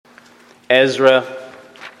Ezra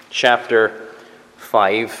chapter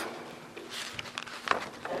 5.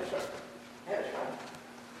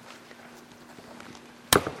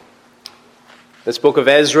 This book of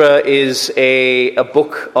Ezra is a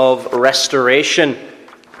book of restoration,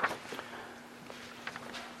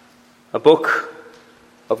 a book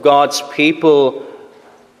of God's people,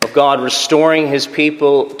 of God restoring his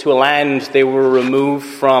people to a land they were removed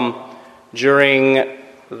from during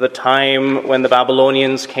the time when the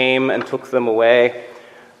Babylonians came and took them away.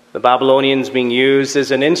 The Babylonians being used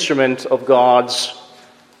as an instrument of God's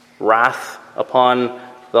wrath upon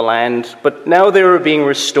the land. But now they were being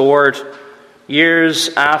restored years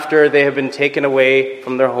after they have been taken away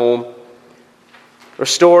from their home,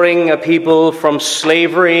 restoring a people from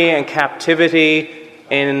slavery and captivity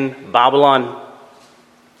in Babylon,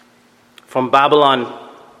 from Babylon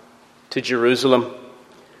to Jerusalem.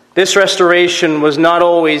 This restoration was not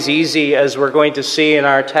always easy, as we're going to see in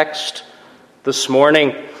our text this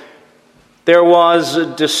morning. There was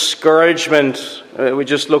discouragement. We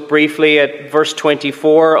just look briefly at verse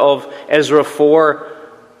 24 of Ezra 4.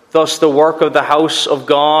 Thus the work of the house of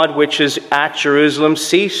God, which is at Jerusalem,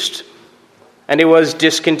 ceased, and it was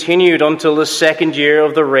discontinued until the second year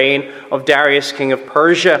of the reign of Darius, king of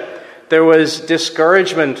Persia. There was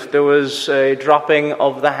discouragement. There was a dropping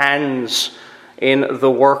of the hands in the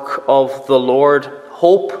work of the Lord.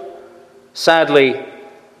 Hope, sadly,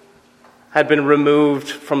 had been removed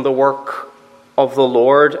from the work of the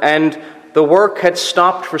Lord, and the work had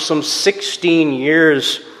stopped for some 16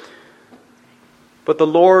 years. But the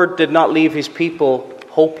Lord did not leave his people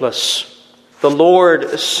hopeless. The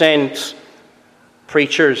Lord sent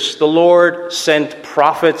preachers. The Lord sent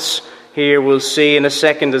prophets. Here we'll see in a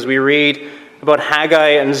second as we read about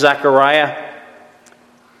Haggai and Zechariah.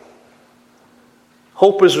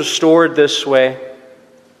 Hope is restored this way.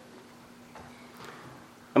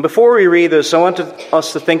 And before we read this, I want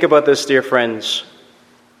us to think about this, dear friends.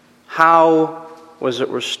 How was it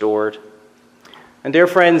restored? And dear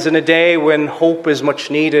friends, in a day when hope is much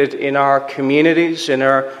needed in our communities, in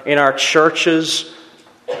our churches,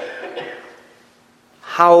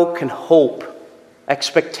 how can hope,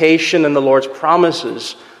 expectation in the Lord's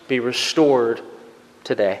promises be restored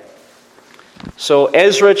today? So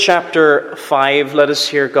Ezra chapter 5, let us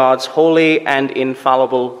hear God's holy and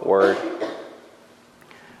infallible word.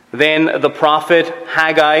 Then the prophet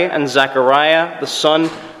Haggai and Zechariah, the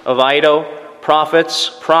son of Iddo,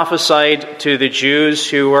 prophets, prophesied to the Jews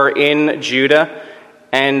who were in Judah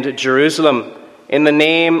and Jerusalem in the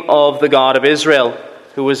name of the God of Israel,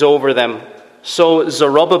 who was over them. So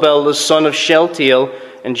Zerubbabel the son of Shealtiel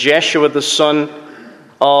and Jeshua the son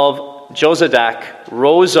of Jozadak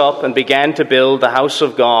rose up and began to build the house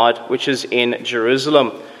of God, which is in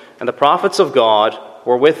Jerusalem. And the prophets of God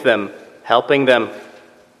were with them, helping them.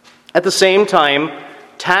 At the same time,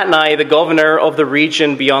 Tatnai, the governor of the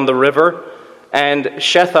region beyond the river, and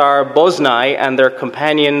Shethar-boznai and their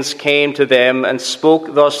companions came to them and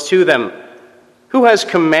spoke thus to them: Who has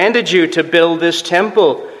commanded you to build this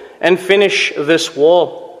temple and finish this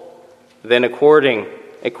wall? Then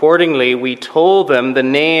accordingly we told them the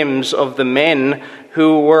names of the men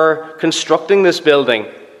who were constructing this building.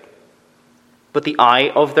 But the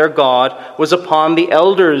eye of their God was upon the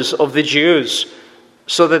elders of the Jews,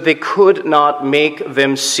 so that they could not make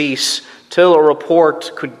them cease till a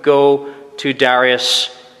report could go to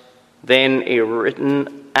Darius. Then a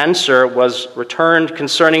written answer was returned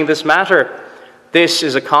concerning this matter. This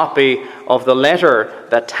is a copy of the letter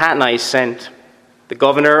that Tatnai sent, the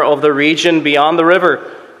governor of the region beyond the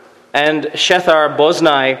river, and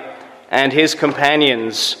Shethar-boznai and his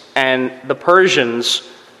companions, and the Persians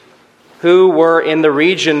who were in the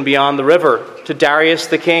region beyond the river, to Darius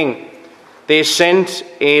the king. They sent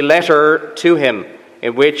a letter to him,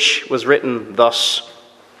 in which was written thus: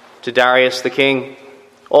 To Darius the king,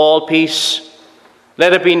 all peace.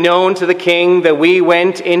 Let it be known to the king that we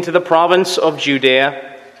went into the province of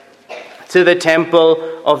Judea to the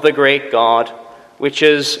temple of the great God, which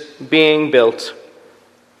is being built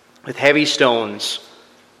with heavy stones,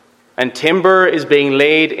 and timber is being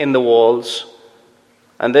laid in the walls.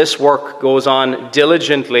 And this work goes on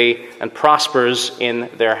diligently and prospers in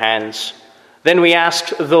their hands. Then we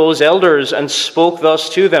asked those elders and spoke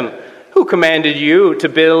thus to them: Who commanded you to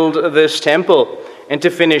build this temple and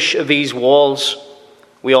to finish these walls?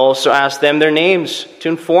 We also asked them their names to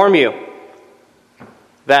inform you,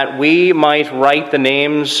 that we might write the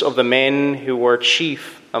names of the men who were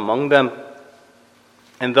chief among them.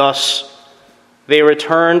 And thus they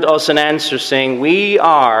returned us an answer, saying, We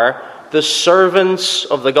are the servants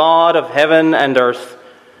of the God of heaven and earth,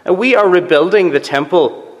 and we are rebuilding the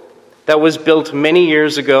temple that was built many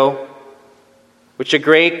years ago. which a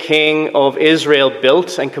great king of Israel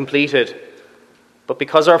built and completed. But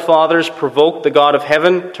because our fathers provoked the God of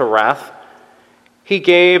heaven to wrath, he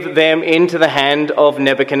gave them into the hand of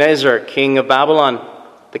Nebuchadnezzar, king of Babylon,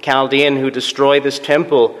 the Chaldean, who destroyed this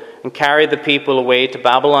temple and carried the people away to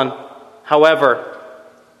Babylon. However,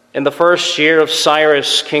 in the first year of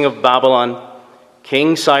Cyrus, king of Babylon,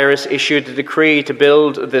 King Cyrus issued a decree to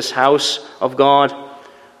build this house of God.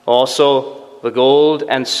 Also, the gold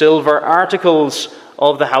and silver articles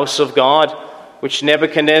of the house of God, which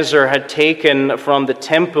Nebuchadnezzar had taken from the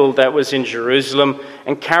temple that was in Jerusalem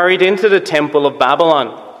and carried into the temple of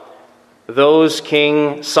Babylon. Those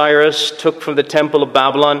King Cyrus took from the temple of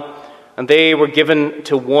Babylon, and they were given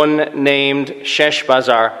to one named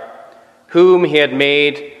Sheshbazzar, whom he had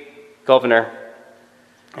made governor.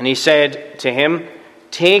 And he said to him,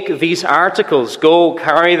 "Take these articles, go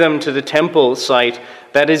carry them to the temple site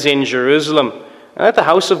that is in Jerusalem, and let the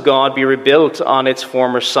house of God be rebuilt on its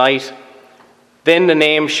former site." Then the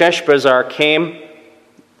name Sheshbazzar came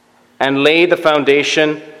and laid the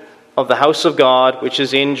foundation of the house of God, which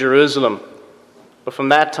is in Jerusalem. But from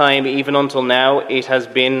that time even until now, it has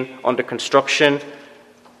been under construction,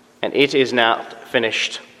 and it is not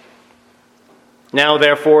finished. Now,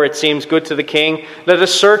 therefore, it seems good to the king, let a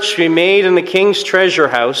search be made in the king's treasure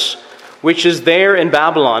house, which is there in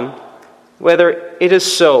Babylon, whether it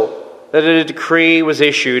is so that a decree was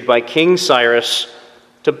issued by King Cyrus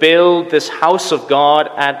to build this house of God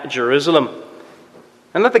at Jerusalem.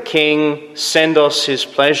 And let the king send us his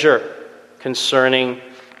pleasure concerning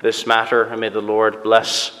this matter. And may the Lord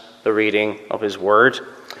bless the reading of his word.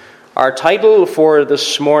 Our title for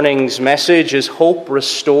this morning's message is Hope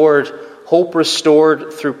Restored. Hope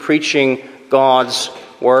restored through preaching God's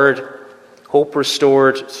word. Hope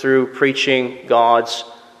restored through preaching God's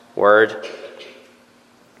word.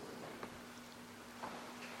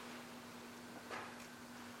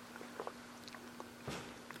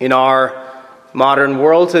 In our modern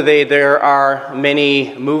world today, there are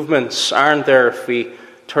many movements, aren't there? If we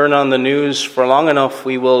turn on the news for long enough,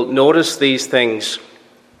 we will notice these things.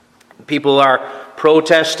 People are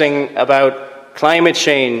protesting about climate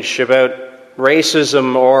change, about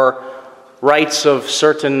racism or rights of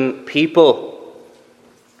certain people.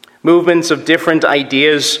 Movements of different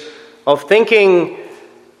ideas of thinking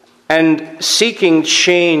and seeking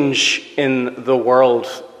change in the world.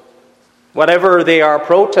 Whatever they are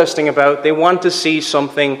protesting about, they want to see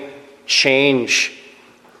something change.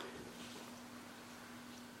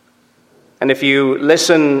 And if you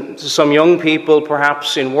listen to some young people,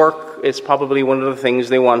 perhaps in work, it's probably one of the things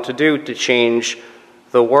they want to do, to change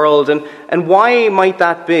the world. And why might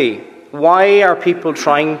that be? Why are people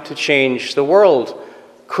trying to change the world?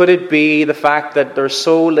 Could it be the fact that there's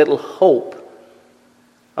so little hope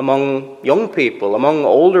among young people, among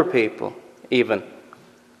older people even,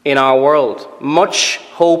 in our world? Much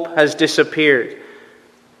hope has disappeared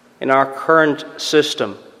in our current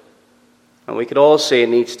system. And we could all say it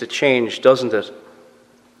needs to change, doesn't it?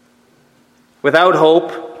 Without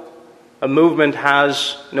hope, a movement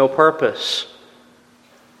has no purpose.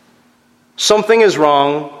 Something is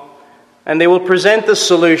wrong, and they will present the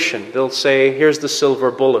solution. They'll say, here's the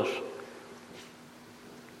silver bullet.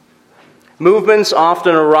 Movements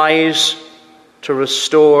often arise to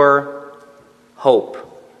restore hope.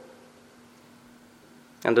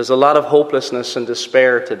 And there's a lot of hopelessness and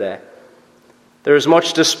despair today. There is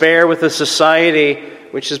much despair with a society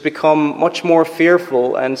which has become much more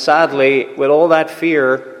fearful, and sadly, with all that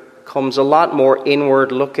fear comes a lot more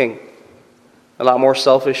inward looking, a lot more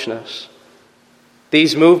selfishness.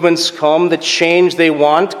 These movements come, the change they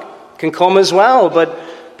want can come as well, but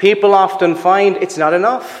people often find it's not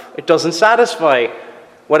enough. It doesn't satisfy.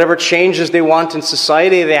 Whatever changes they want in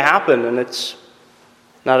society, they happen, and it's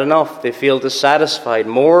not enough. They feel dissatisfied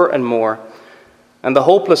more and more, and the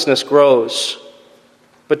hopelessness grows.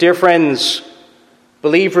 But dear friends,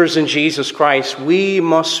 believers in Jesus Christ, we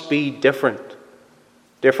must be different.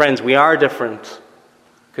 Dear friends, we are different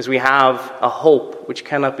because we have a hope which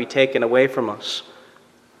cannot be taken away from us.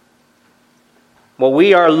 What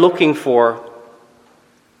we are looking for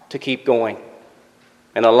to keep going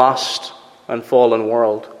in a lost and fallen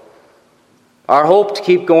world. Our hope to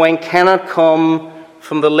keep going cannot come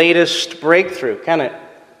from the latest breakthrough, can it?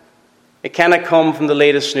 It cannot come from the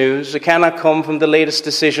latest news. It cannot come from the latest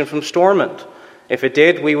decision from Stormont. If it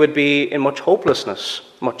did, we would be in much hopelessness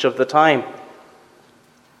much of the time.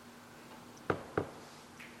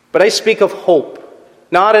 But I speak of hope,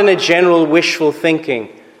 not in a general wishful thinking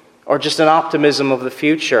or just an optimism of the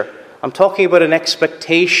future. I'm talking about an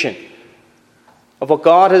expectation of what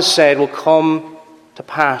God has said will come to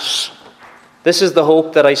pass. This is the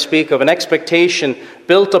hope that I speak of, an expectation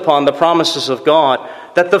built upon the promises of God,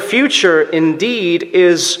 that the future indeed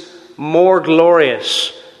is more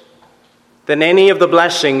glorious than any of the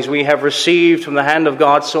blessings we have received from the hand of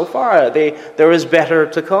God so far. There is better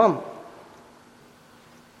to come.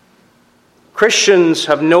 Christians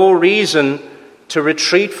have no reason to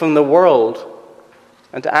retreat from the world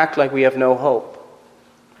and to act like we have no hope.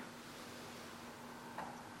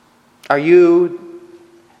 Are you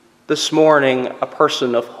this morning a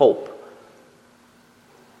person of hope,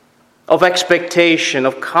 of expectation,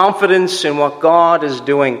 of confidence in what God is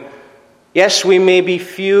doing? Yes, we may be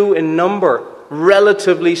few in number,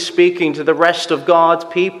 relatively speaking, to the rest of God's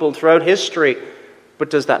people throughout history, but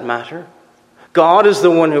does that matter? God is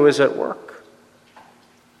the one who is at work.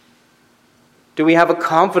 Do we have a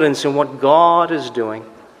confidence in what God is doing,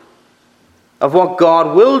 of what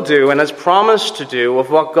God will do and has promised to do, of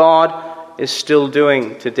what God is still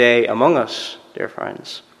doing today among us, dear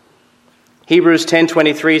friends? Hebrews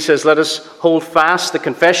 10:23 says, "Let us hold fast the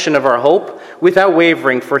confession of our hope without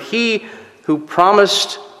wavering, for he who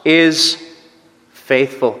promised is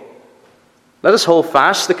faithful." Let us hold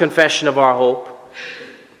fast the confession of our hope.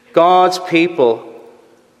 God's people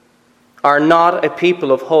are not a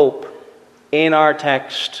people of hope in our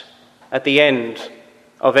text at the end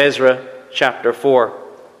of Ezra chapter 4.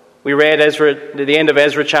 We read the end of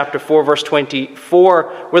Ezra chapter 4, verse 24,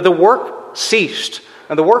 where the work ceased.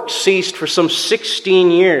 And the work ceased for some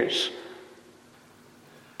 16 years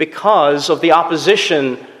because of the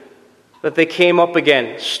opposition that they came up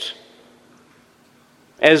against.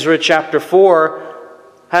 Ezra chapter 4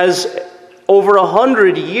 has over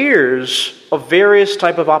 100 years of various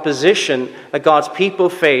type of opposition that God's people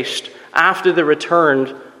faced after they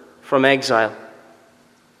returned from exile.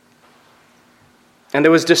 And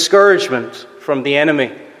there was discouragement from the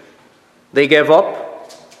enemy. They gave up.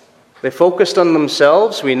 They focused on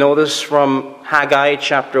themselves. We know this from Haggai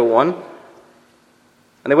chapter 1.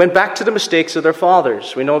 And they went back to the mistakes of their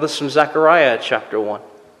fathers. We know this from Zechariah chapter 1.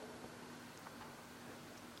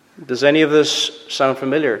 Does any of this sound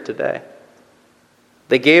familiar today?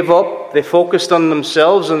 They gave up, they focused on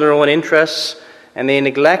themselves and their own interests, and they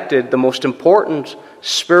neglected the most important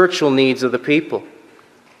spiritual needs of the people.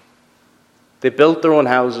 They built their own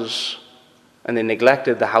houses, and they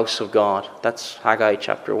neglected the house of God. That's Haggai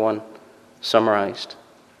chapter 1 summarized.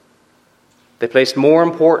 They placed more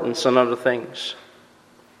importance on other things.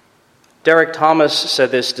 Derek Thomas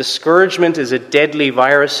said this: "Discouragement is a deadly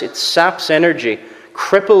virus. It saps energy,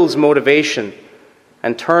 cripples motivation,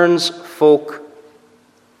 and turns folk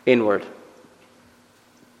inward."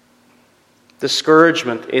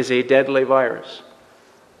 Discouragement is a deadly virus.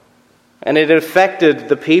 And it affected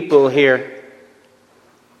the people here.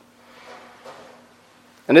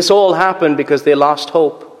 And this all happened because they lost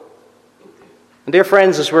hope. And dear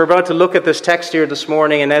friends, as we're about to look at this text here this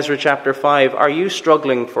morning in Ezra chapter 5, are you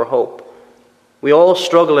struggling for hope? We all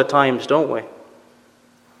struggle at times, don't we?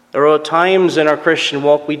 There are times in our Christian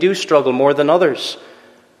walk we do struggle more than others.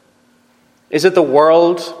 Is it the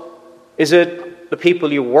world? Is it the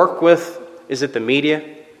people you work with? Is it the media?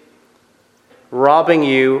 Robbing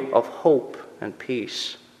you of hope and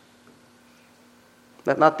peace.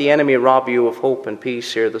 Let not the enemy rob you of hope and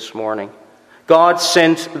peace here this morning. God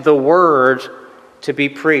sent the word to be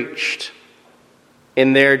preached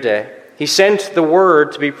in their day. He sent the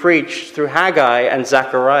word to be preached through Haggai and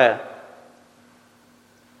Zechariah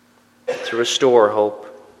to restore hope,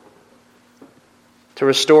 to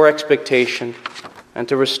restore expectation, and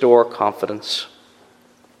to restore confidence.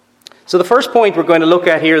 So the first point we're going to look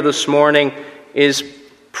at here this morning is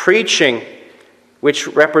preaching, which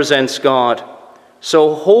represents God.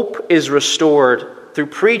 So hope is restored through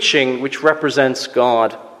preaching, which represents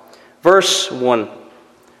God. Verse 1.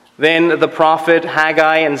 Then the prophet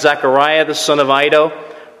Haggai and Zechariah, the son of Iddo,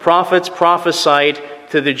 prophets, prophesied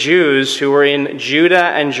to the Jews who were in Judah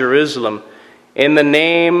and Jerusalem in the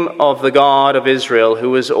name of the God of Israel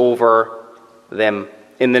who is over them.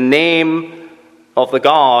 In the name of the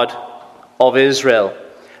God of Israel.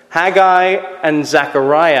 Haggai and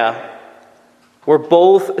Zechariah were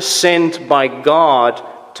both sent by God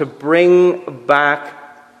to bring back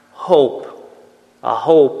hope, a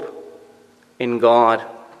hope in God.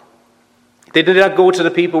 They did not go to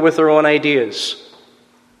the people with their own ideas.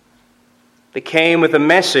 They came with a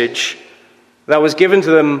message that was given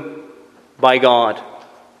to them by God.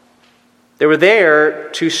 They were there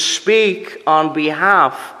to speak on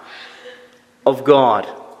behalf of God.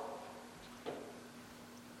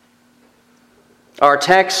 Our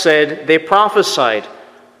text said they prophesied.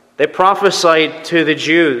 They prophesied to the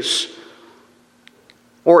Jews.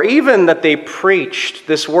 Or even that they preached.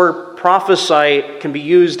 This word prophesy can be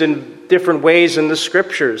used in different ways in the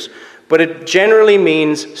Scriptures, but it generally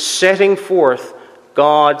means setting forth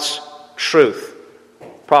God's truth.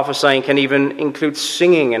 Prophesying can even include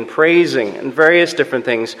singing and praising and various different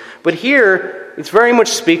things. But here, it's very much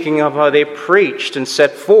speaking of how they preached and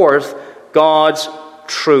set forth God's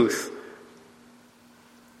truth.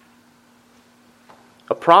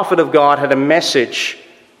 A prophet of God had a message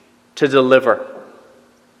to deliver,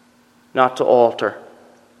 not to alter.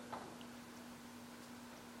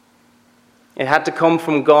 It had to come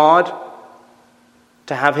from God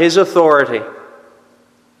to have His authority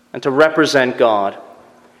and to represent God.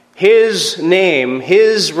 His name,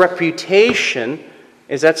 His reputation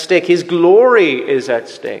is at stake. His glory is at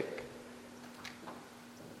stake.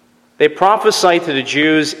 They prophesied to the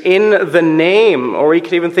Jews in the name, or you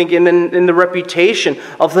could even think in the reputation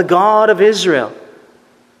of the God of Israel.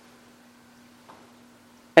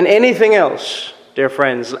 And anything else, dear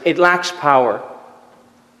friends, it lacks power.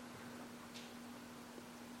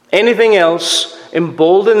 Anything else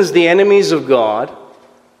emboldens the enemies of God.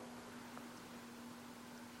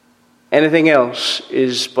 Anything else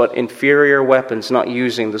is but inferior weapons, not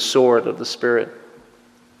using the sword of the Spirit.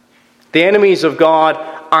 The enemies of God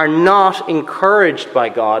are not encouraged by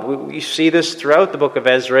God. We see this throughout the book of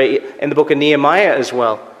Ezra, in the book of Nehemiah as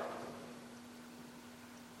well.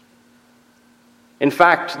 In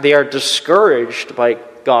fact, they are discouraged by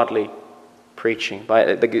godly preaching,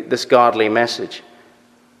 by this godly message.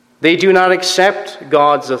 They do not accept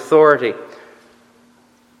God's authority.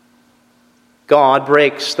 God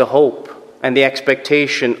breaks the hope and the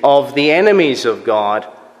expectation of the enemies of God,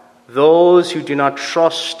 those who do not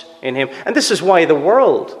trust in Him. And this is why the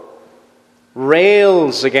world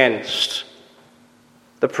rails against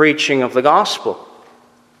the preaching of the gospel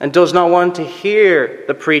and does not want to hear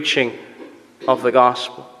the preaching of the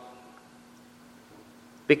gospel,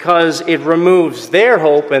 because it removes their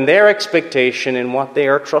hope and their expectation in what they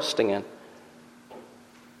are trusting in.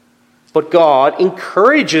 But God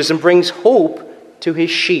encourages and brings hope to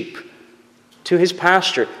His sheep, to His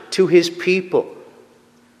pasture, to His people.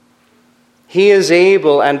 He is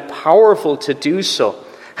able and powerful to do so.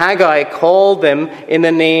 Haggai called them in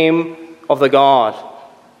the name of the God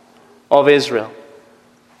of Israel,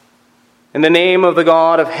 in the name of the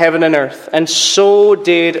God of heaven and earth. And so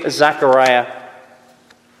did Zechariah.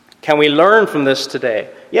 Can we learn from this today?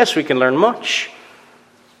 Yes, we can learn much.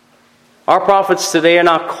 Our prophets today are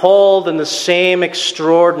not called in the same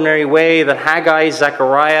extraordinary way that Haggai,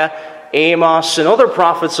 Zechariah, Amos, and other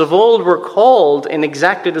prophets of old were called in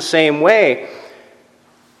exactly the same way.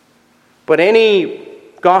 But any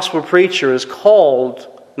gospel preacher is called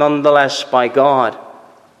nonetheless by God.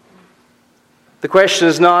 The question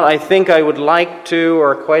is not, I think I would like to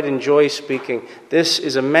or quite enjoy speaking. This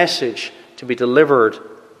is a message to be delivered,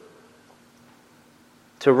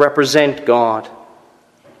 to represent God.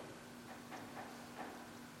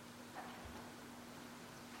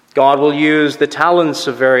 God will use the talents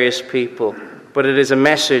of various people, but it is a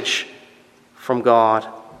message from God.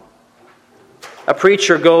 A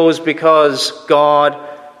preacher goes because God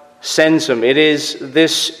sends him. It is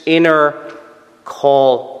this inner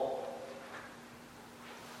call.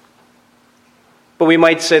 But we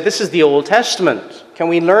might say, this is the Old Testament. Can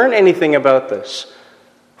we learn anything about this?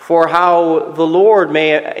 For how the Lord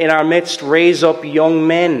may in our midst raise up young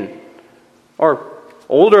men or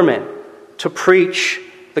older men to preach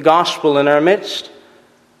the gospel in our midst.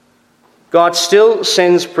 God still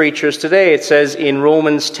sends preachers today. It says in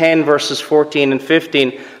Romans 10 verses 14 and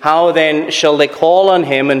 15, how then shall they call on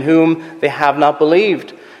him in whom they have not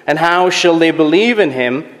believed? And how shall they believe in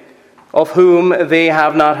him of whom they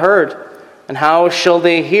have not heard? And how shall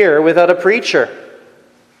they hear without a preacher?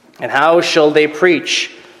 And how shall they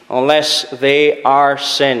preach unless they are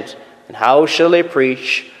sent? And how shall they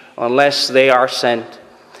preach unless they are sent?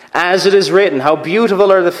 As it is written, how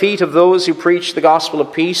beautiful are the feet of those who preach the gospel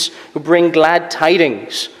of peace, who bring glad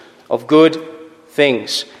tidings of good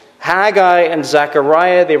things. Haggai and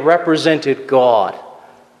Zechariah, they represented God.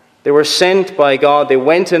 They were sent by God. They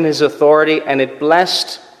went in His authority, and it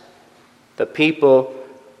blessed the people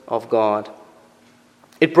of God.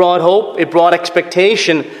 It brought hope, it brought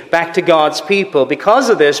expectation back to God's people. Because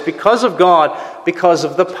of this, because of God, because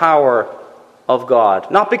of the power of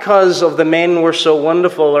God. Not because of the men were so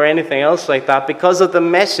wonderful or anything else like that, because of the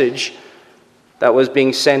message that was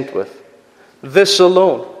being sent with. This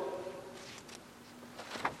alone.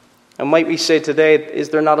 And might we say today, is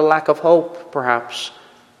there not a lack of hope, perhaps,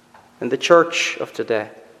 in the church of today?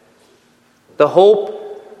 The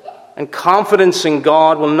hope and confidence in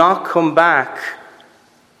God will not come back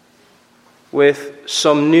with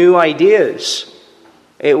some new ideas.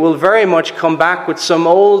 It will very much come back with some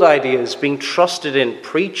old ideas being trusted in,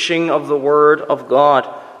 preaching of the Word of God.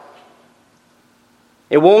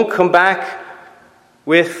 It won't come back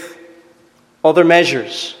with other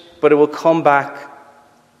measures, but it will come back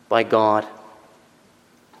by God.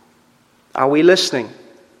 Are we listening?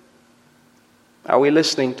 Are we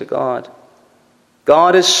listening to God?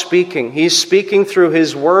 God is speaking. He's speaking through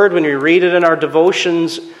His Word when we read it in our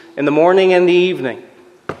devotions in the morning and the evening.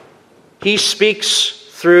 He speaks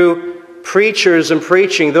through preachers and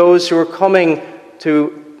preaching, those who are coming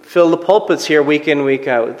to fill the pulpits here week in, week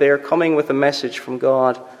out. They are coming with a message from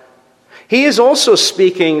God. He is also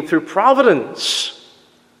speaking through providence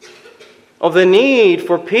of the need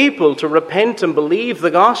for people to repent and believe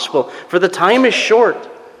the gospel. For the time is short.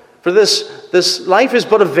 For this life is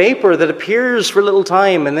but a vapor that appears for a little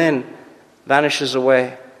time and then vanishes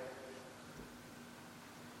away.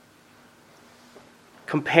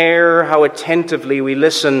 Compare how attentively we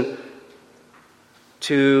listen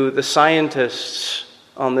to the scientists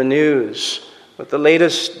on the news with the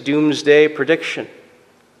latest doomsday prediction,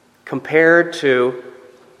 compared to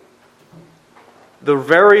the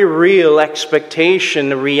very real expectation,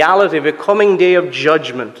 the reality of a coming day of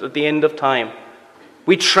judgment at the end of time.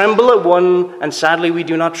 We tremble at one, and sadly we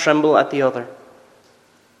do not tremble at the other.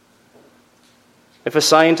 If a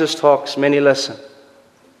scientist talks, many listen.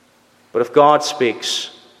 But if God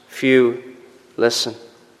speaks, few listen.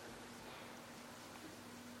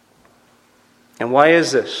 And why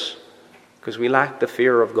is this? Because we lack the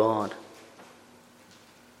fear of God.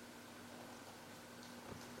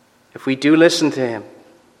 If we do listen to Him,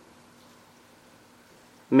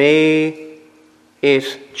 may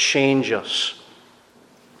it change us.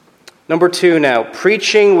 Number 2 now,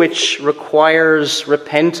 preaching which requires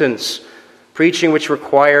repentance. Preaching which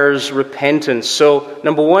requires repentance. So,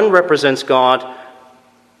 number 1 represents God,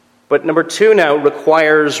 but number 2 now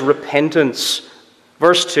requires repentance.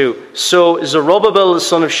 Verse 2, so Zerubbabel the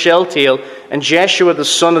son of Shealtiel and Jeshua the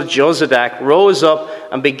son of Jozadak rose up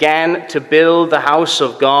and began to build the house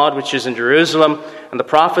of God, which is in Jerusalem, and the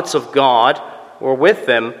prophets of God were with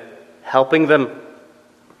them, helping them.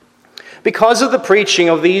 Because of the preaching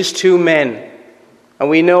of these 2 men, and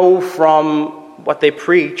we know from what they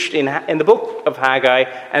preached in the book of Haggai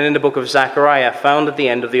and in the book of Zechariah, found at the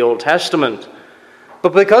end of the Old Testament.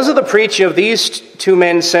 But because of the preaching of these 2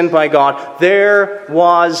 men sent by God, there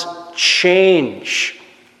was change.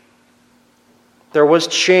 There was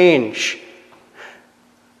change.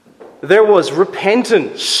 There was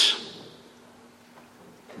repentance.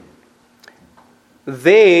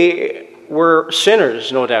 They were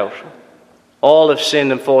sinners, no doubt. All have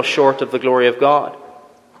sinned and fall short of the glory of God.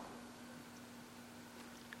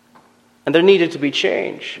 And there needed to be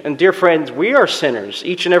change. And dear friends, we are sinners,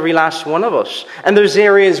 each and every last one of us. And there's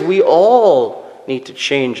areas we all need to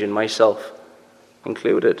change in, myself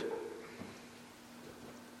included.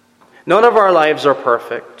 None of our lives are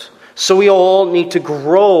perfect. So we all need to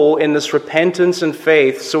grow in this repentance and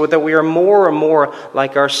faith so that we are more and more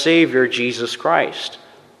like our Savior, Jesus Christ.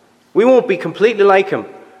 We won't be completely like Him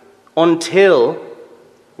until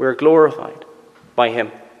we're glorified by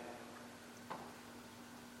Him.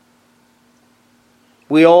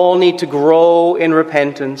 We all need to grow in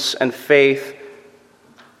repentance and faith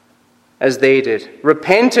as they did.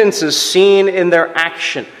 Repentance is seen in their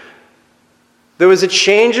action. There was a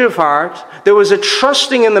change of heart, there was a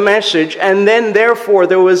trusting in the message, and then therefore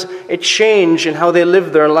there was a change in how they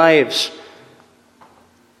lived their lives.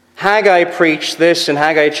 Haggai preached this in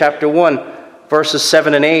Haggai chapter 1, verses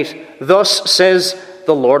 7 and 8. Thus says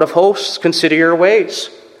the Lord of hosts, consider your ways.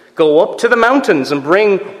 Go up to the mountains and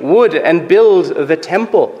bring wood and build the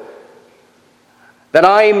temple, that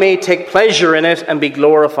I may take pleasure in it and be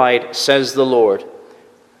glorified, says the Lord.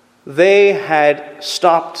 They had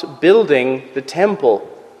stopped building the temple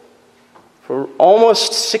for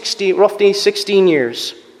almost roughly 16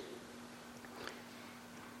 years.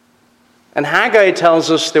 And Haggai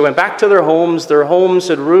tells us they went back to their homes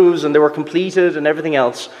had roofs and they were completed and everything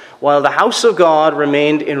else, while the house of God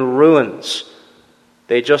remained in ruins.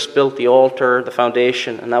 They just built the altar, the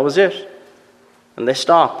foundation, and that was it. And they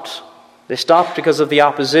stopped. They stopped because of the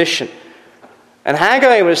opposition. And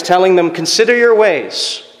Haggai was telling them, consider your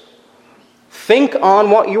ways. Think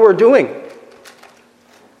on what you are doing.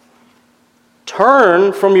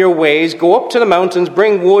 Turn from your ways, go up to the mountains,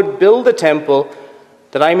 bring wood, build the temple,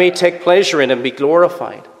 that I may take pleasure in and be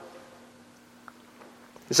glorified.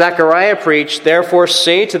 Zechariah preached, therefore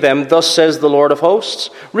say to them, thus says the Lord of hosts,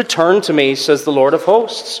 return to me, says the Lord of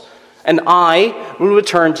hosts, and I will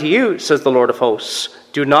return to you, says the Lord of hosts.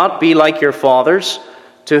 Do not be like your fathers,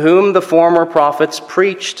 to whom the former prophets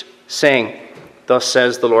preached, saying, thus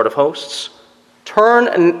says the Lord of hosts.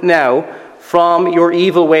 Turn now from your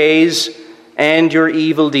evil ways and your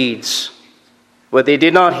evil deeds. But they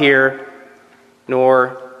did not hear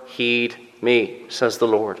nor heed me, says the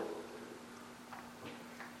Lord.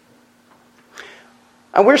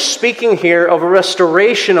 And we're speaking here of a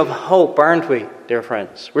restoration of hope, aren't we, dear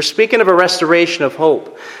friends? We're speaking of a restoration of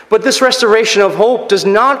hope. But this restoration of hope does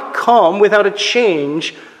not come without a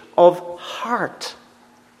change of heart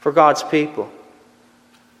for God's people.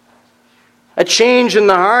 A change in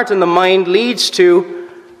the heart and the mind leads to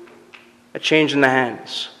a change in the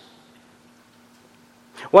hands.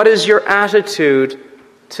 What is your attitude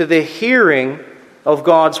to the hearing of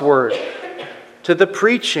God's word, to the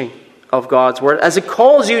preaching of God's word? As it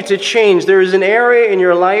calls you to change, there is an area in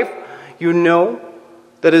your life you know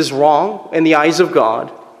that is wrong in the eyes of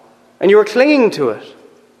God, and you are clinging to it.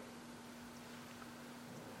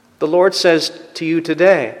 The Lord says to you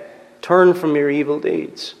today, turn from your evil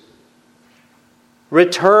deeds.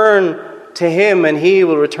 Return to Him, and He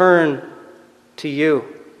will return to you.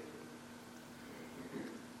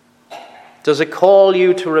 Does it call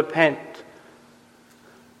you to repent?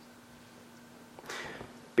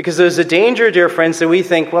 Because there's a danger, dear friends, that we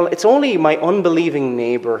think, well, it's only my unbelieving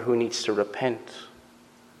neighbor who needs to repent.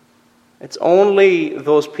 It's only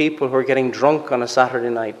those people who are getting drunk on a Saturday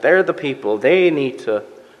night. They're the people. They need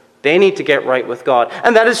to get right with God.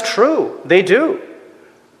 And that is true. They do.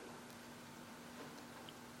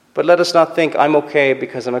 But let us not think I'm okay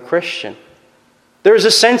because I'm a Christian. There is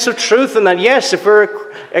a sense of truth in that. Yes, if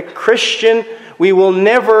we're a Christian, we will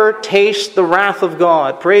never taste the wrath of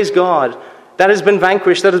God. Praise God. That has been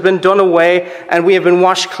vanquished, that has been done away, and we have been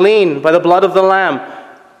washed clean by the blood of the Lamb.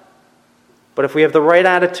 But if we have the right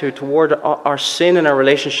attitude toward our sin and our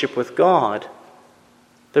relationship with God,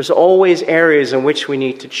 there's always areas in which we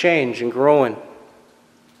need to change and grow in.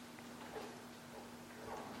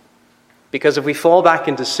 Because if we fall back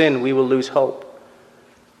into sin, we will lose hope.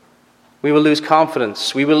 We will lose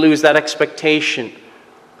confidence. We will lose that expectation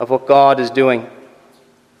of what God is doing.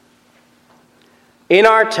 In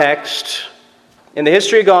our text, in the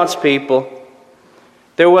history of God's people,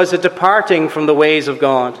 there was a departing from the ways of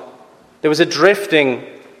God. There was a drifting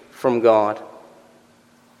from God.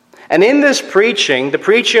 And in this preaching, the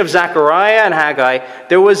preaching of Zechariah and Haggai,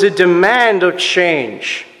 there was a demand of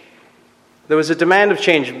change. There was a demand of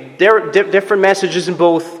change. There are different messages in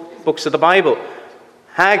both books of the Bible.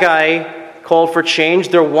 Haggai called for change.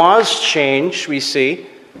 There was change, we see,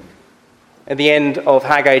 at the end of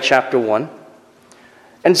Haggai chapter 1.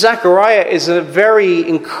 And Zechariah is a very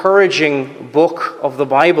encouraging book of the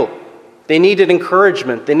Bible. They needed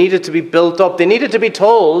encouragement. They needed to be built up. They needed to be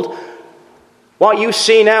told, what you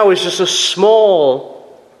see now is just a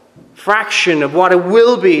small fraction of what it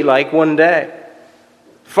will be like one day.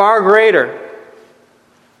 Far greater.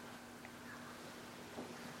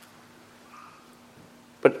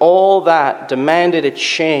 But all that demanded a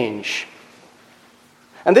change.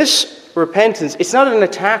 And this repentance, it's not an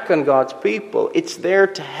attack on God's people. It's there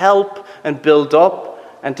to help and build up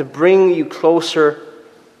and to bring you closer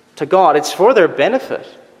to God. It's for their benefit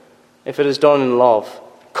if it is done in love.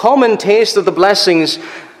 Come and taste of the blessings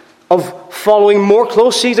of following more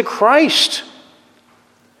closely to Christ.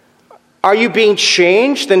 Are you being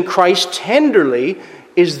changed? Then Christ tenderly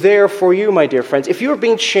is there for you, my dear friends. If you're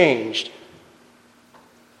being changed,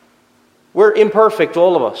 we're imperfect,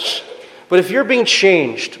 all of us. But if you're being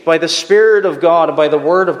changed by the Spirit of God and by the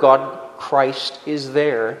Word of God, Christ is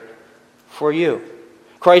there for you.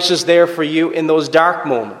 Christ is there for you in those dark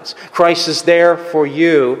moments. Christ is there for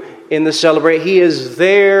you in the celebration. He is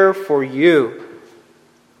there for you.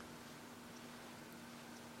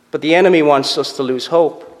 But the enemy wants us to lose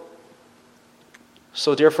hope.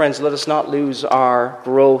 So, dear friends, let us not lose our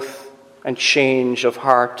growth and change of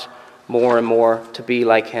heart more and more to be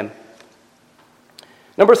like Him.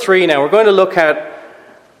 Number 3 now, we're going to look at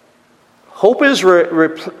hope is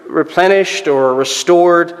replenished or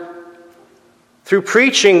restored through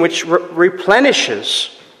preaching which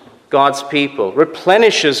replenishes God's people.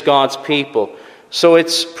 Replenishes God's people. So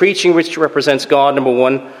it's preaching which represents God, number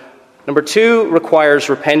 1. Number 2 requires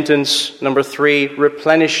repentance. Number 3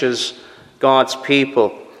 replenishes God's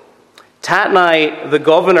people. Tatnai, the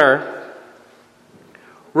governor,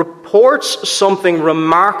 reports something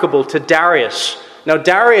remarkable to Darius. Now,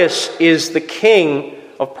 Darius is the king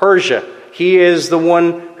of Persia. He is the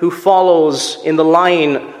one who follows in the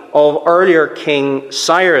line of earlier King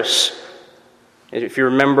Cyrus. If you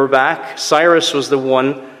remember back, Cyrus was the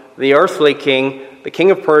one, the earthly king, the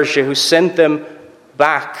king of Persia, who sent them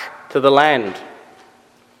back to the land.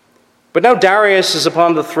 But now Darius is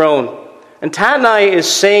upon the throne. And Tatnai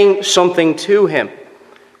is saying something to him.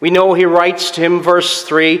 We know he writes to him, verse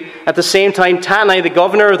 3, at the same time, Tatnai, the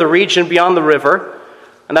governor of the region beyond the river,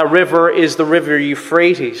 and that river is the river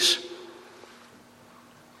Euphrates.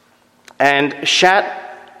 And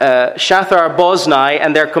Shathar-boznai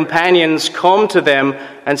and their companions come to them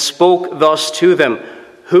and spoke thus to them,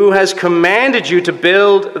 "Who has commanded you to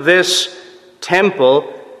build this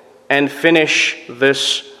temple and finish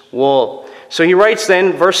this wall?" So he writes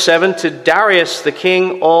then, verse 7, "To Darius the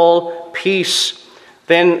king, all peace."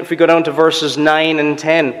 Then if we go down to verses 9 and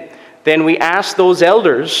 10, then we asked those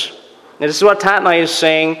elders, and this is what Tatnai is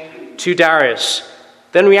saying to Darius,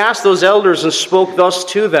 "Then we asked those elders and spoke thus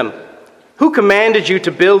to them, 'Who commanded you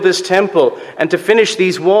to build this temple and to finish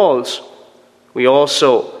these walls?' We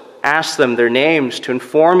also asked them their names to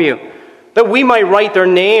inform you, that we might write their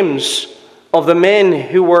names of the men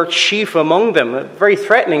who were chief among them." Very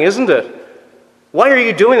threatening, isn't it? Why are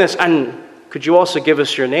you doing this? And could you also give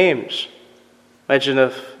us your names? Imagine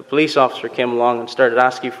if a police officer came along and started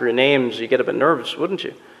asking you for your names. You'd get a bit nervous, wouldn't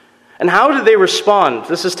you? And how did they respond?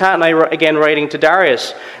 This is Tatnai again writing to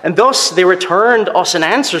Darius. "And thus they returned us an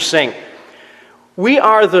answer, saying, 'We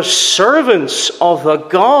are the servants of the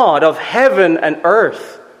God of heaven and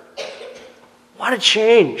earth.'" What a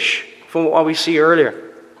change from what we see earlier.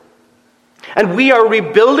 "And we are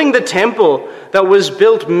rebuilding the temple that was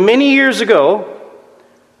built many years ago,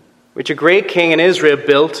 which a great king in Israel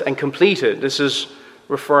built and completed." This is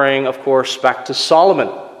referring, of course, back to Solomon,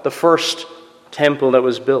 the first temple that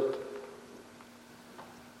was built.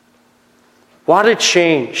 What a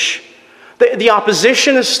change. The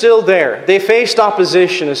opposition is still there. They faced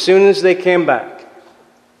opposition as soon as they came back.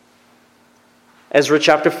 Ezra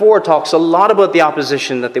chapter 4 talks a lot about the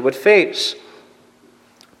opposition that they would face.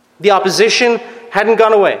 The opposition hadn't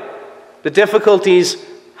gone away. The difficulties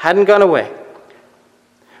hadn't gone away.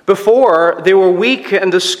 Before, they were weak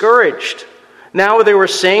and discouraged. Now they were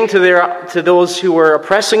saying to those who were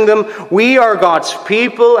oppressing them, "We are God's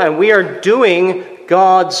people and we are doing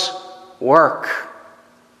God's work."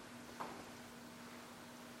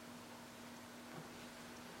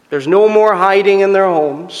 There's no more hiding in their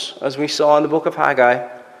homes, as we saw in the book of Haggai,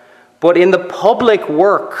 but in the public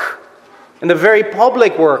work, in the very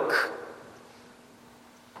public work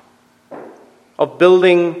of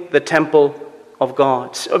building the temple of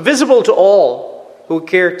God, visible to all who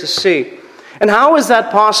care to see. And how is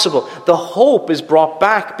that possible? The hope is brought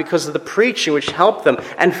back because of the preaching which helped them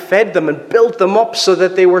and fed them and built them up so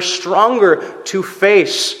that they were stronger to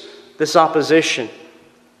face this opposition.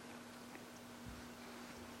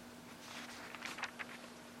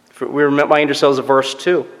 We remind ourselves of verse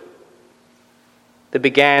 2. They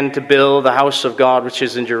began to build the house of God which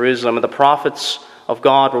is in Jerusalem, and the prophets of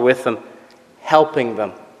God were with them, helping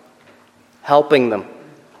them.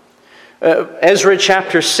 Ezra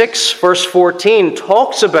chapter 6, verse 14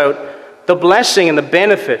 talks about the blessing and the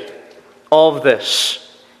benefit of this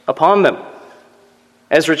upon them.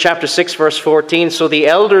 Ezra chapter 6, verse 14, "So the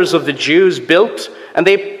elders of the Jews built, and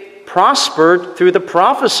they prospered through the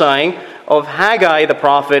prophesying of Haggai the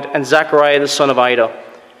prophet and Zechariah the son of Iddo.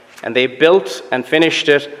 And they built and finished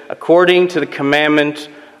it according to the commandment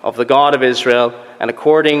of the God of Israel, and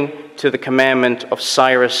according to the commandment of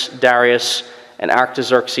Cyrus, Darius, and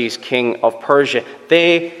Artaxerxes, king of Persia."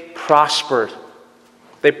 They prospered.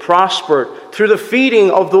 They prospered through the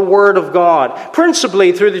feeding of the word of God,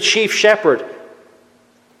 principally through the chief shepherd,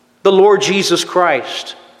 the Lord Jesus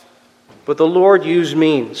Christ. But the Lord used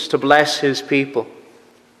means to bless his people.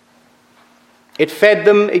 It fed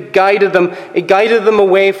them, it guided them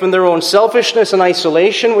away from their own selfishness and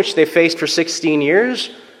isolation, which they faced for 16 years,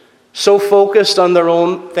 so focused on their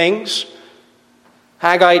own things.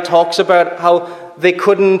 Haggai talks about how they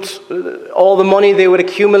couldn't, all the money they would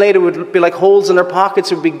accumulate, it would be like holes in their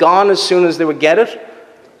pockets, it would be gone as soon as they would get it.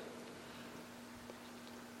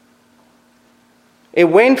 It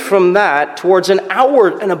went from that towards an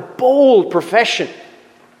outward and a bold profession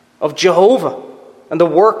of Jehovah and the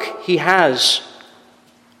work he has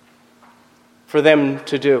for them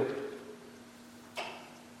to do.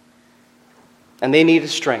 And they needed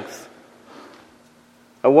strength.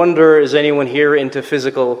 I wonder, is anyone here into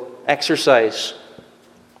physical exercise?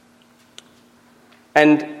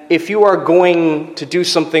 And if you are going to do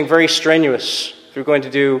something very strenuous, if you're going to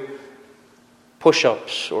do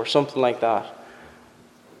push-ups or something like that,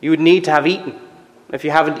 you would need to have eaten. If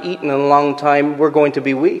you haven't eaten in a long time, we're going to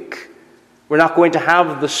be weak. We're not going to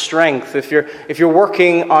have the strength. If you're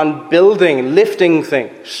working on building, lifting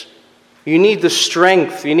things, you need the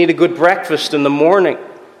strength. You need a good breakfast in the morning.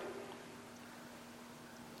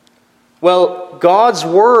 Well, God's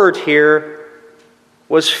word here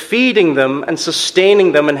was feeding them and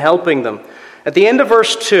sustaining them and helping them. At the end of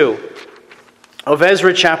verse 2 of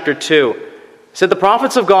Ezra chapter 2, it said the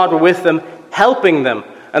prophets of God were with them, helping them.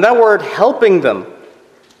 And that word helping them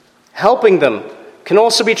can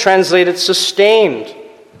also be translated sustained.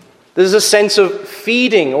 There's a sense of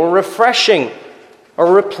feeding or refreshing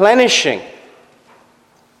or replenishing.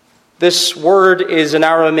 This word is an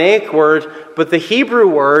Aramaic word, but the Hebrew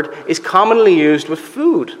word is commonly used with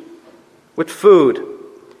food.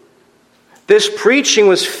 This preaching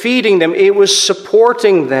was feeding them. It was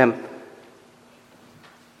supporting them.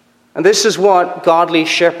 And this is what godly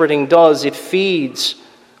shepherding does. It feeds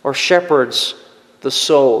or shepherds the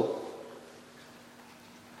soul.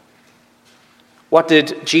 What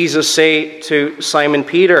did Jesus say to Simon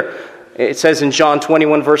Peter? It says in John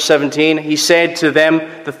 21 verse 17, he said to them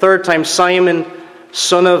the third time, Simon,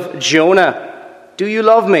 son of Jonah, do you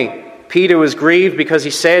love me? Peter was grieved because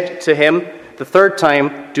he said to him the third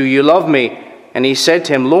time, do you love me? And he said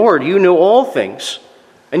to him, Lord, you know all things,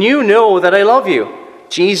 and you know that I love you.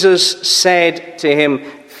 Jesus said to him,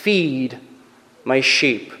 feed my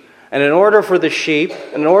sheep. And in order for the sheep,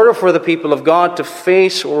 in order for the people of God to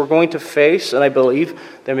face what we're going to face, and I believe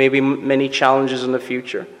there may be many challenges in the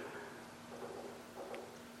future,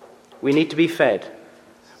 we need to be fed.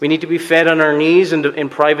 We need to be fed on our knees in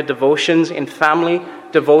private devotions, in family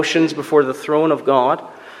devotions before the throne of God,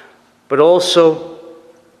 but also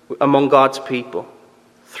among God's people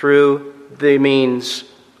through the means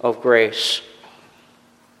of grace.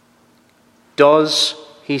 Does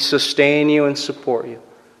He sustain you and support you?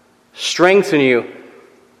 Strengthen you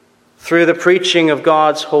through the preaching of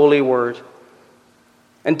God's holy word?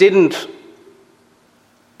 And didn't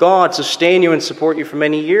God sustain you and support you for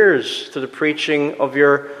many years through the preaching of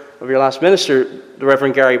your last minister, the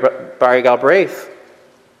Reverend Barry Galbraith?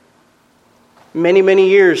 Many, many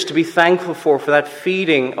years to be thankful for that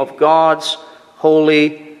feeding of God's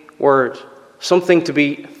holy word. Something to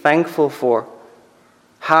be thankful for.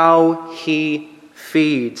 How He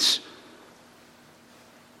feeds.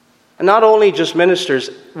 And not only just ministers,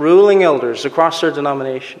 ruling elders across our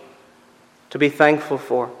denomination to be thankful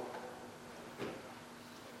for.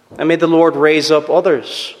 And may the Lord raise up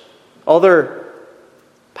others, other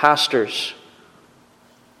pastors,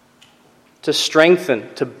 to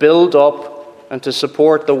strengthen, to build up, and to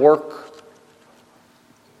support the work,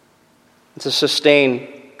 and to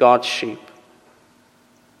sustain God's sheep,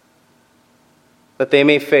 that they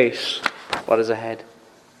may face what is ahead.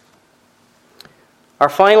 Our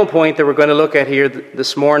final point that we're going to look at here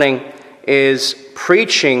this morning is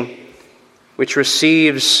preaching which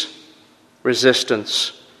receives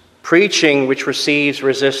resistance. Preaching which receives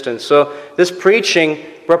resistance. So this preaching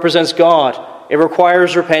represents God. It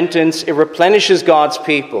requires repentance. It replenishes God's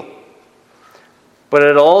people. But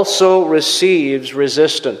it also receives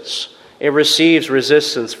resistance. It receives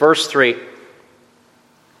resistance. Verse 3.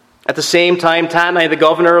 At the same time, Tatnai, the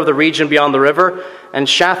governor of the region beyond the river, and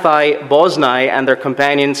Shathai-Boznai and their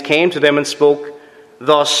companions came to them and spoke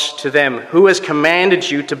thus to them, who has commanded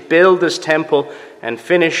you to build this temple and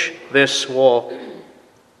finish this wall?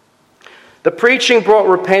 The preaching brought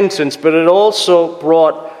repentance, but it also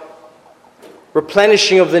brought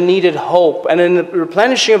replenishing of the needed hope. And in the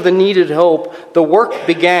replenishing of the needed hope, the work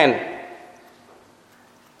began.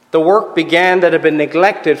 The work began that had been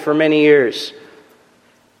neglected for many years.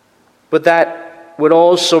 But that would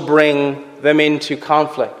also bring them into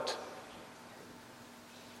conflict,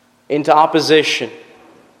 into opposition,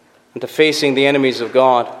 into facing the enemies of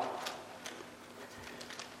God.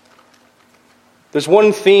 There's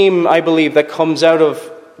one theme, I believe, that comes out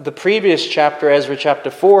of the previous chapter, Ezra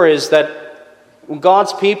chapter 4, is that when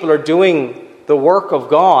God's people are doing the work of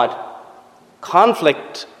God,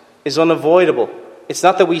 conflict is unavoidable. It's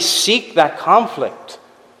not that we seek that conflict.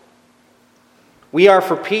 We are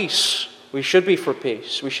for peace. We should be for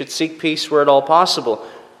peace. We should seek peace where at all possible.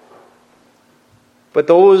 But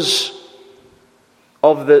those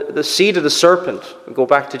of the seed of the serpent, we go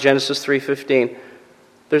back to Genesis 3:15,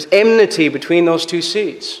 there's enmity between those two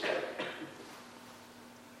seeds.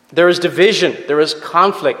 There is division, there is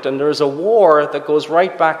conflict, and there is a war that goes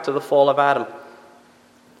right back to the fall of Adam.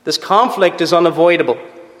 This conflict is unavoidable.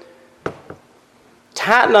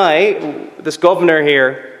 Tatnai, this governor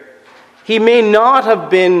here, he may not have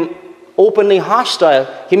been openly hostile.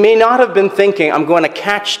 He may not have been thinking, I'm going to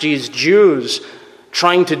catch these Jews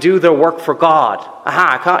trying to do their work for God. Aha,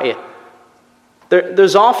 I caught you.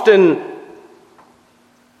 There's often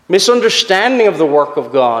misunderstanding of the work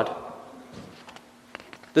of God.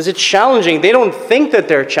 Is it challenging? They don't think that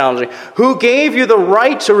they're challenging. Who gave you the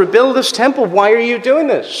right to rebuild this temple? Why are you doing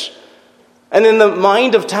this? And in the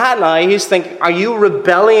mind of Tatnai, he's thinking, are you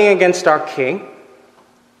rebelling against our king?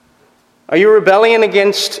 Are you rebelling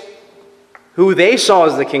against who they saw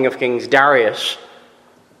as the King of Kings, Darius?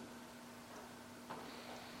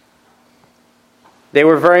 They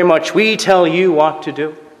were very much, we tell you what to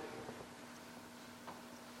do.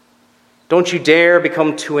 Don't you dare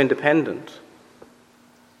become too independent.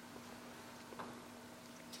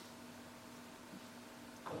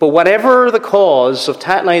 But whatever the cause of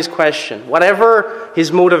Tatnai's question, whatever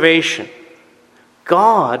his motivation,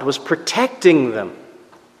 God was protecting them.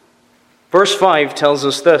 Verse 5 tells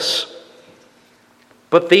us this.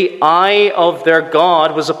 But the eye of their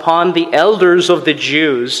God was upon the elders of the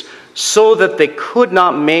Jews, so that they could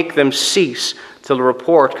not make them cease till the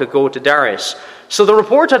report could go to Darius. So the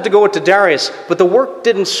report had to go to Darius, but the work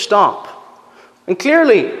didn't stop. And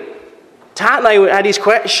clearly, Tatnai had these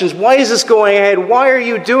questions. Why is this going ahead? Why are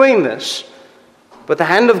you doing this? But the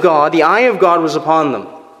hand of God, the eye of God was upon them,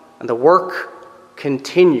 and the work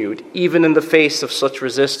continued, even in the face of such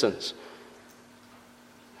resistance.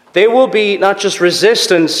 There will be not just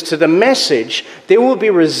resistance to the message, there will be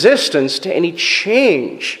resistance to any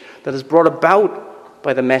change that is brought about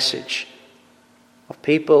by the message of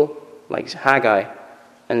people like Haggai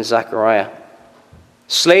and Zechariah.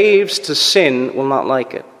 Slaves to sin will not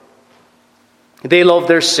like it. They love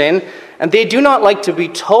their sin, and they do not like to be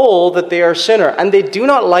told that they are a sinner, and they do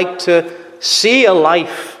not like to see a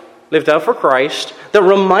life lived out for Christ that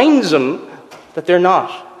reminds them that they're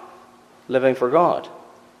not living for God.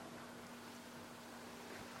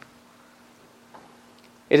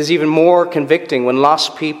 It is even more convicting when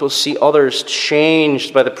lost people see others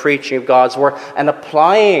changed by the preaching of God's word and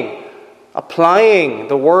applying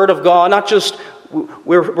the word of God. Not just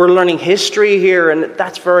we're learning history here, and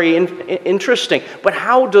that's very interesting. But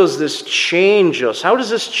how does this change us? How does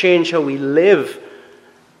this change how we live?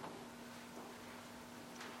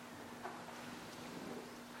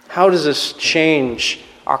 How does this change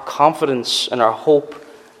our confidence and our hope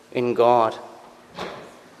in God?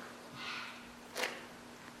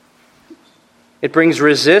 It brings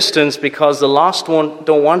resistance because the lost one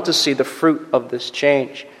don't want to see the fruit of this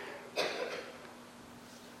change.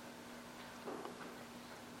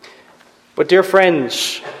 But dear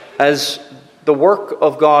friends, as the work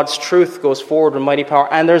of God's truth goes forward with mighty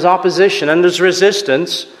power, and there's opposition and there's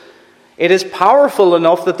resistance, it is powerful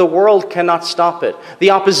enough that the world cannot stop it. The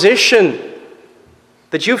opposition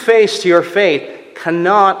that you face to your faith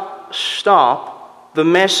cannot stop the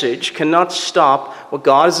message, cannot stop what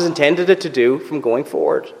God has intended it to do from going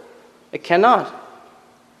forward. It cannot.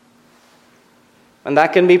 And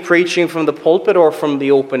that can be preaching from the pulpit or from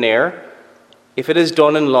the open air, if it is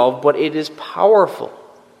done in love, but it is powerful.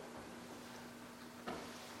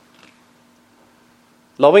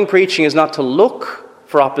 Loving preaching is not to look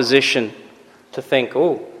for opposition, to think,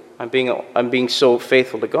 oh, I'm being so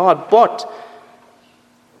faithful to God, but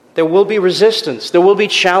there will be resistance, there will be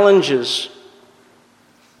challenges,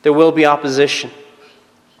 there will be opposition.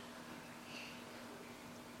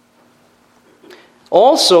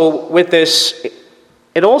 Also, with this,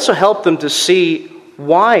 it also helped them to see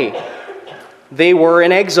why they were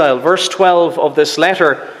in exile. Verse 12 of this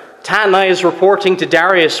letter, Tatnai is reporting to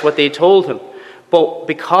Darius what they told him. But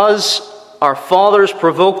because our fathers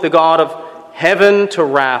provoked the God of heaven to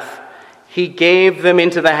wrath, he gave them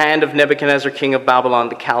into the hand of Nebuchadnezzar, king of Babylon,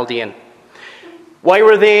 the Chaldean. Why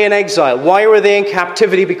were they in exile? Why were they in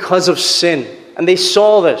captivity? Because of sin. And they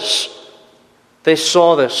saw this. They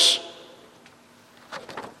saw this.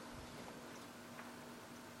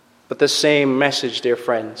 But the same message, dear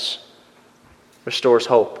friends, restores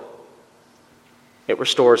hope. It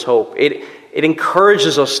restores hope. It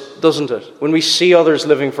encourages us, doesn't it? When we see others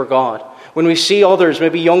living for God. When we see others,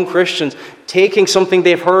 maybe young Christians, taking something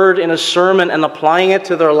they've heard in a sermon and applying it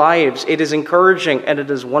to their lives. It is encouraging and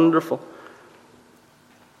it is wonderful.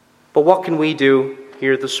 But what can we do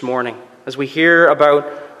here this morning as we hear about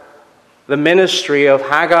the ministry of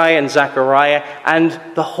Haggai and Zechariah and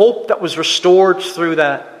the hope that was restored through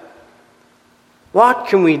that? What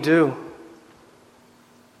can we do?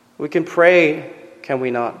 We can pray, can we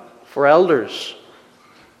not, for elders.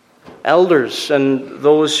 Elders and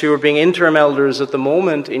those who are being interim elders at the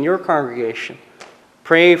moment in your congregation.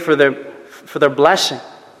 Pray for their blessing.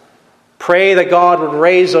 Pray that God would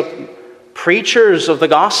raise up preachers of the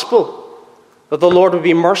gospel, that the Lord would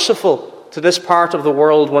be merciful to this part of the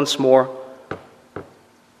world once more,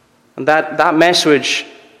 and that message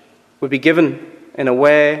would be given in a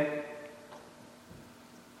way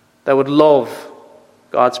that would love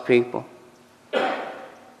God's people.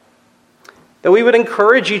 That we would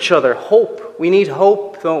encourage each other. Hope. We need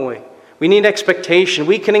hope, don't we? We need expectation.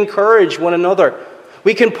 We can encourage one another.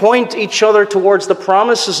 We can point each other towards the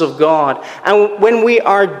promises of God. And when we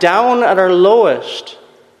are down at our lowest,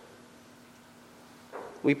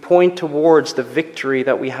 we point towards the victory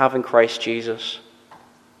that we have in Christ Jesus.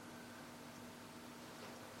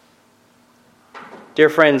 Dear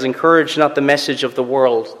friends, encourage not the message of the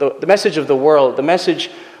world. The message of the world, the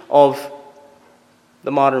message of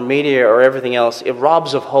the modern media or everything else, it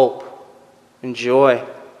robs of hope and joy.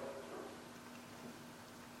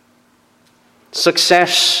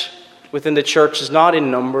 Success within the church is not in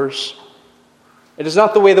numbers. It is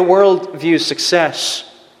not the way the world views success,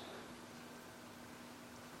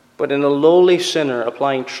 but in a lowly sinner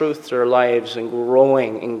applying truth to their lives and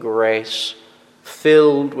growing in grace,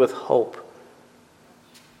 filled with hope.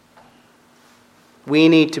 We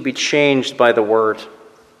need to be changed by the word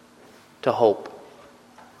to hope,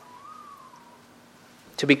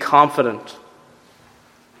 to be confident,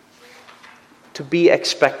 to be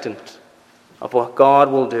expectant of what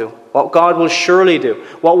God will do, what God will surely do,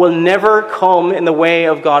 what will never come in the way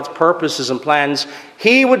of God's purposes and plans.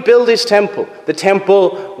 He would build his temple. The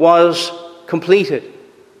temple was completed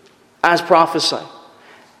as prophesied.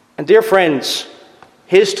 And dear friends,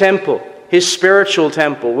 his temple, his spiritual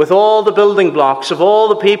temple, with all the building blocks of all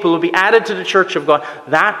the people who will be added to the church of God,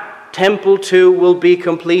 that temple too will be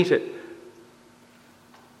completed.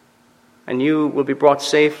 And you will be brought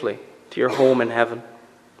safely to your home in heaven.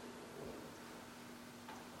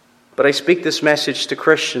 But I speak this message to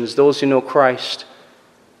Christians, those who know Christ.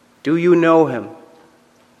 Do you know him?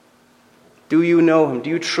 Do you know him? Do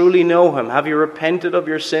you truly know him? Have you repented of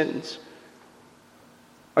your sins?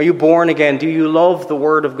 Are you born again? Do you love the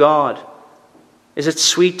Word of God? Is it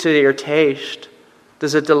sweet to your taste?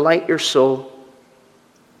 Does it delight your soul?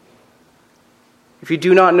 If you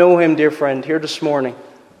do not know him, dear friend, here this morning,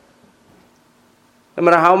 no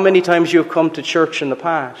matter how many times you have come to church in the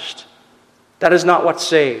past, that is not what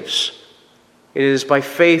saves. It is by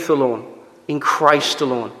faith alone, in Christ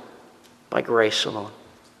alone, by grace alone.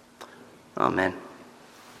 Amen.